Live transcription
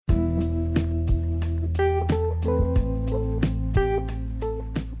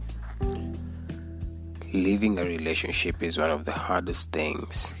Leaving a relationship is one of the hardest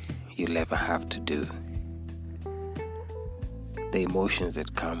things you'll ever have to do. The emotions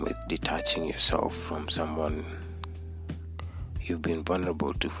that come with detaching yourself from someone you've been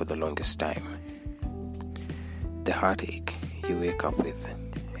vulnerable to for the longest time. The heartache you wake up with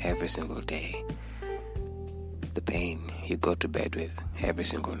every single day. The pain you go to bed with every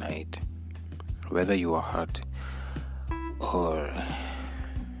single night. Whether you are hurt or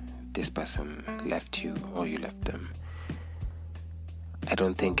this person left you or you left them. I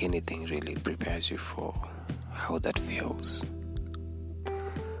don't think anything really prepares you for how that feels.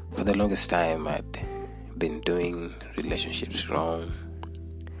 For the longest time, I'd been doing relationships wrong.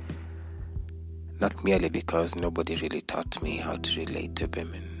 Not merely because nobody really taught me how to relate to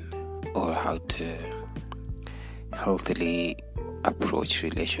women or how to healthily approach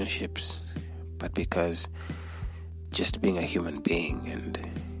relationships, but because just being a human being and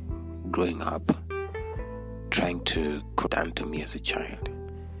growing up, trying to cut down to me as a child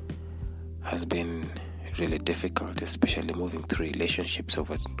has been really difficult, especially moving through relationships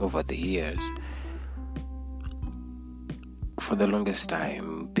over the years. For the longest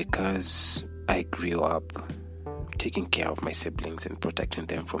time, because I grew up taking care of my siblings and protecting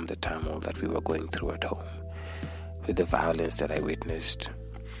them from the turmoil that we were going through at home, with the violence that I witnessed,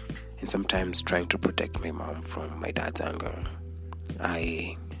 and sometimes trying to protect my mom from my dad's anger,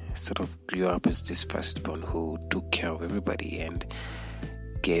 I sort of grew up as this firstborn who took care of everybody and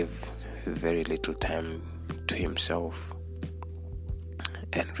gave very little time to himself.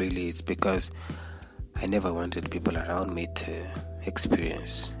 And really it's because I never wanted people around me to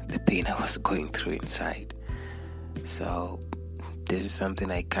experience the pain I was going through inside. So this is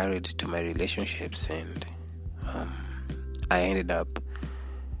something I carried to my relationships, and I ended up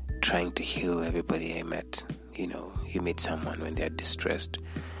trying to heal everybody I met. You meet someone when they're distressed,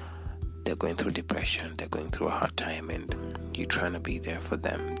 they're going through depression, they're going through a hard time, and you're trying to be there for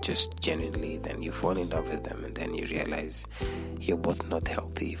them just genuinely. Then you fall in love with them, and then you realize you're both not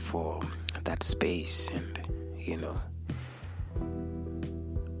healthy for that space. And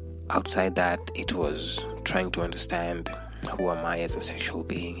outside that, it was trying to understand who am I as a sexual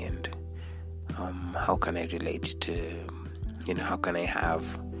being, and how can I relate to, how can I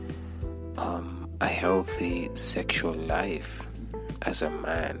have a healthy sexual life as a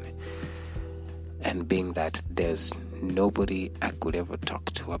man. And being that there's nobody I could ever talk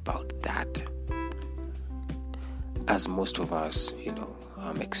to about that, as most of us,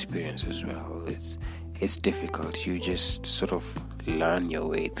 experience as well. It's difficult. You just sort of learn your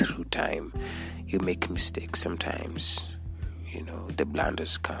way through time. You make mistakes sometimes. The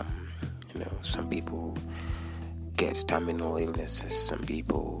blunders come. Some people get terminal illnesses. Some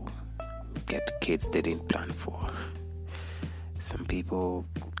people get kids they didn't plan for. Some people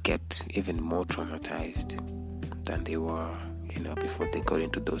get even more traumatized than they were, before they got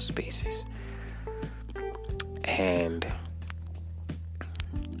into those spaces. And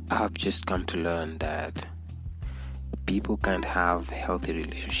I've just come to learn that people can't have healthy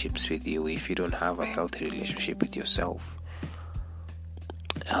relationships with you if you don't have a healthy relationship with yourself.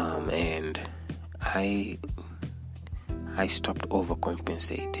 And I stopped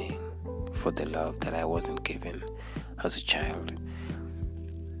overcompensating for the love that I wasn't given as a child.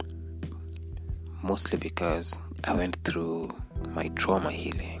 Mostly because I went through my trauma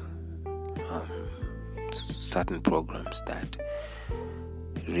healing, certain programs that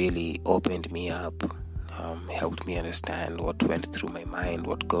really opened me up, helped me understand what went through my mind,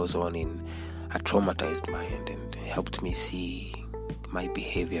 what goes on in a traumatized mind, and helped me see my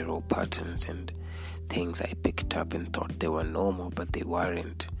behavioral patterns and things I picked up and thought they were normal, but they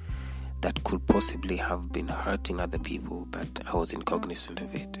weren't, that could possibly have been hurting other people, but I was incognizant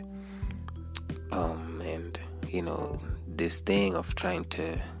of it. And this thing of trying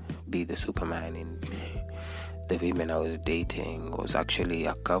to be the Superman in the women I was dating was actually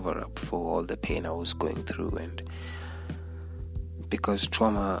a cover-up for all the pain I was going through. And because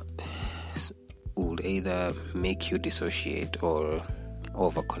trauma would either make you dissociate or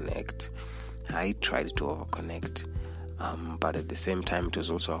overconnect, I tried to overconnect, but at the same time it was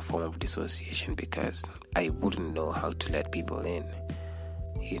also a form of dissociation because I wouldn't know how to let people in.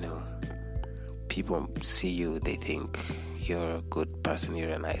 People see you, they think you're a good person,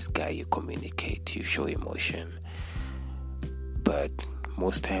 you're a nice guy, you communicate, you show emotion. But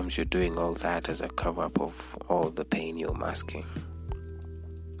most times you're doing all that as a cover-up of all the pain you're masking.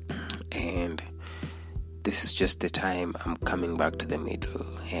 And this is just the time I'm coming back to the middle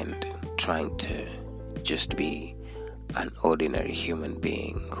and trying to just be an ordinary human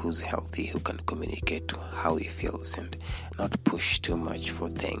being who's healthy, who can communicate how he feels and not push too much for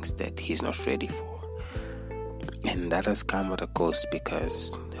things that he's not ready for. And that has come at a cost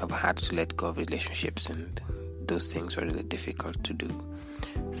because I've had to let go of relationships, and those things are really difficult to do.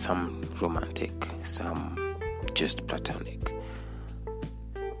 Some romantic, some just platonic,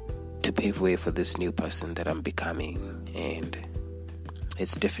 to pave way for this new person that I'm becoming. And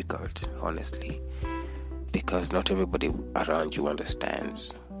it's difficult, honestly, because not everybody around you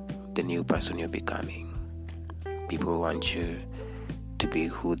understands the new person you're becoming. People want you to be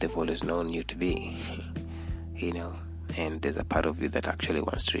who they've always known you to be, and there's a part of you that actually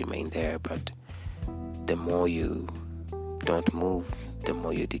wants to remain there, but the more you don't move, the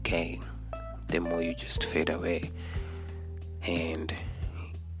more you decay, the more you just fade away. And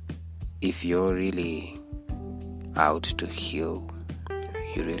if you're really out to heal,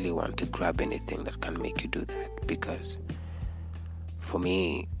 you really want to grab anything that can make you do that. Because for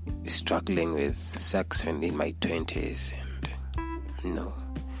me, struggling with sex when in my 20s, and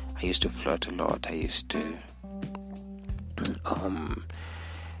I used to flirt a lot. I used to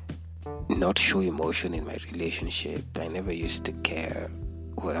not show emotion in my relationship. I never used to care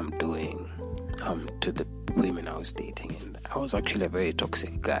what I'm doing to the women I was dating, and I was actually a very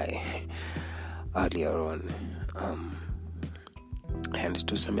toxic guy earlier on, and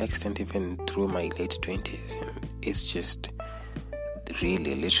to some extent even through my late 20s. And it's just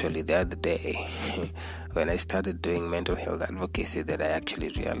really literally the other day when I started doing mental health advocacy that I actually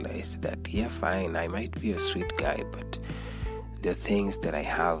realized that, yeah, fine, I might be a sweet guy, but the things that I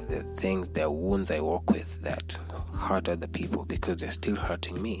have, the wounds I walk with that hurt other people because they're still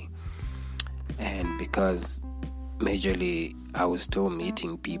hurting me. And because majorly I was still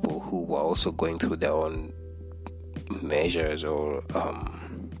meeting people who were also going through their own measures or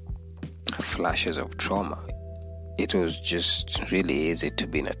flashes of trauma, it was just really easy to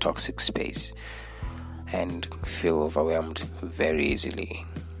be in a toxic space and feel overwhelmed very easily.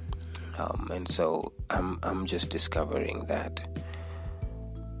 And so I'm just discovering that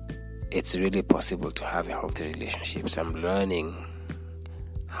it's really possible to have healthy relationships. I'm learning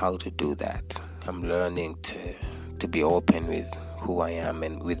how to do that. I'm learning to be open with who I am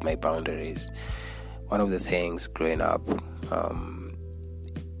and with my boundaries. One of the things growing up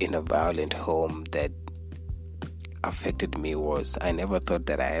in a violent home that affected me was I never thought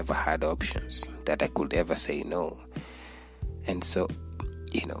that I ever had options, that I could ever say no. And so,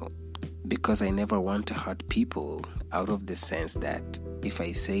 because I never want to hurt people, out of the sense that if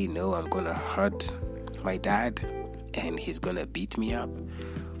I say no, I'm going to hurt my dad and he's going to beat me up,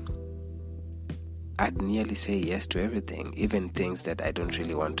 I'd nearly say yes to everything, even things that I don't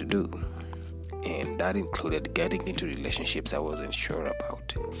really want to do. And that included getting into relationships I wasn't sure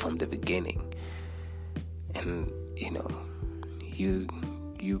about from the beginning. And,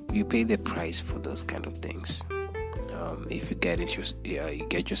 you pay the price for those kind of things. If you get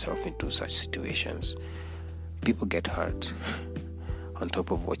yourself into such situations, people get hurt on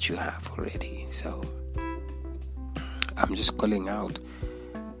top of what you have already. So I'm just calling out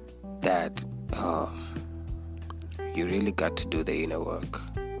that you really got to do the inner work.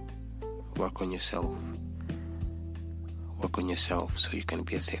 Work on yourself. Work on yourself so you can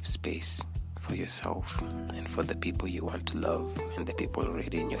be a safe space for yourself and for the people you want to love and the people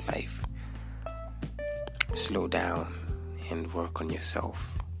already in your life. Slow down and work on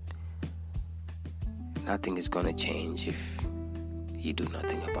yourself. Nothing is going to change if you do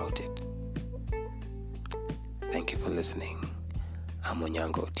nothing about it. Thank you for listening. I'm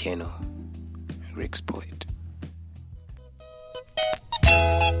Onyango Otieno, Rick's Poet.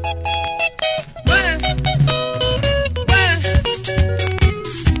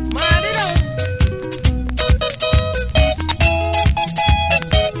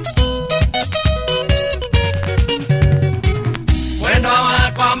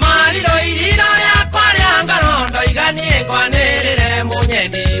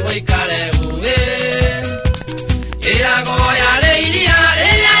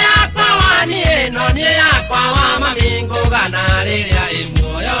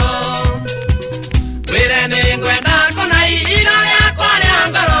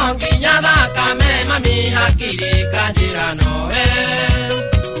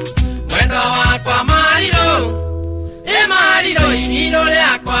 Mwendo wakwa mariro iniro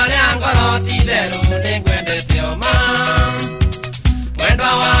lyakwa lya ngoro ti theru ningwendete oma. Mwendo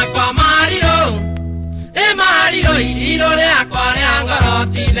wakwa mariro iniro lyakwa lya ngoro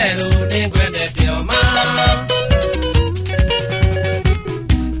ti theru ningwendete oma.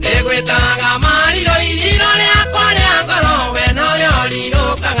 Egwetaga mariro iniro lyakwa lya ngoro we noyo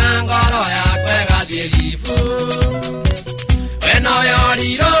lirukaga ngoro yakwa ĩgathiĩ ribu. No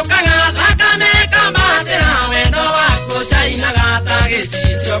yoriro kaga thakame kambatĩra wendo waku cainaga ta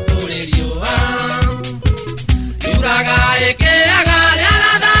gĩcicio kũrĩ riũa.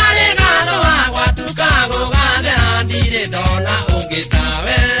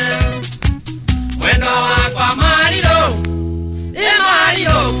 ungitawe mwendo wakwa mariro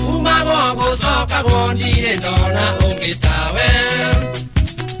mariro kuma gongo soka gondire ndona ungitawe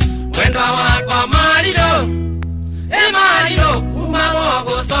mwendo wakwa mariro mariro kuma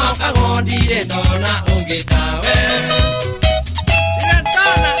gongo soka gondire ndona ungitawe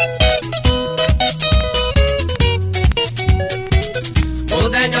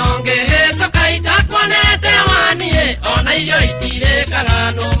Nyonge heto kaita kwanete wanie ona iyo itire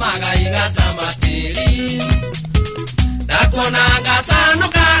kagano magaiga samatiri Dakonanga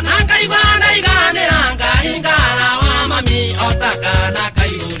sanuka nanga igwana igane ranga hingala wa mami otakana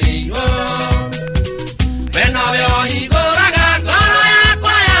kayuriyo Beno yo higoraga goro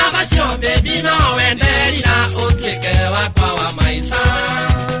yakwa ya basyo baby no wenderira utwike wakwa wa maisa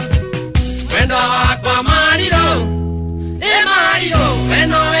Wendo wakwa mariro mariro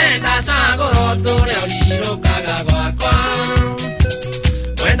weno wenda sagoro tule oliro kaga gwakwa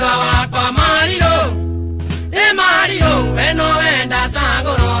wendo wakwa mariro mariro weno wenda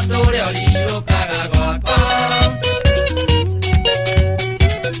sagoro tule oliro kaga gwakwa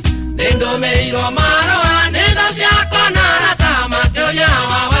Nendo meiro maroa nendo siakwa narata mateoria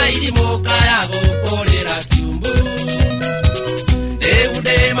wa wairi muka ya gukorera kiumbu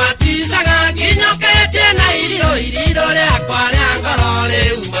Eude matisaga kinyoketie na iriro leakwa leangoro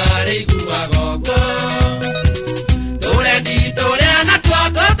leumare igua gogo Tule ndito leana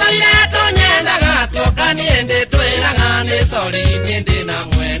tuototo ireto nyendaga tuokaniende tweraga ni sori niende na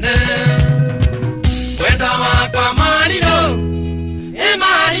mwene Wendo wakwa mariro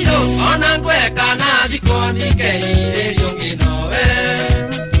mariro ona ngweka na thikondike irerio nginowe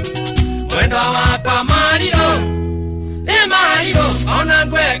Wendo wakwa mariro mariro ona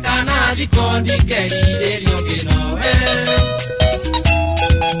ngweka na thikondike irerio nginowe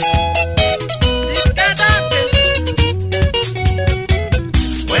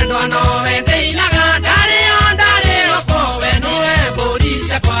Wendo no wende inaga ndare oko wenowe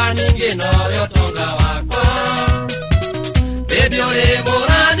borisa kwa ninginowe otonga wakwa Baby ole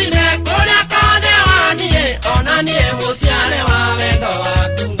moradine kolia kode wanie ona nie musiale wa wendo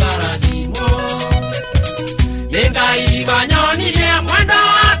wakungara dimo Ningai banyoni lia mwendo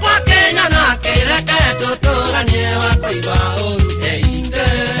wakwa Kenya na kireke tutura nie wakwa iba uteite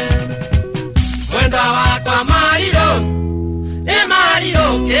Mwendo wakwa mariro mariro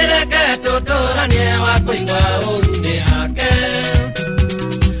kireke tutura nie wakwa iba urune hake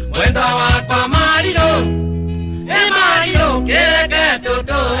Mwendo wakwa mariro mariro kireke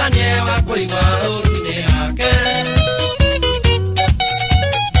tutura nie wakwa iba urune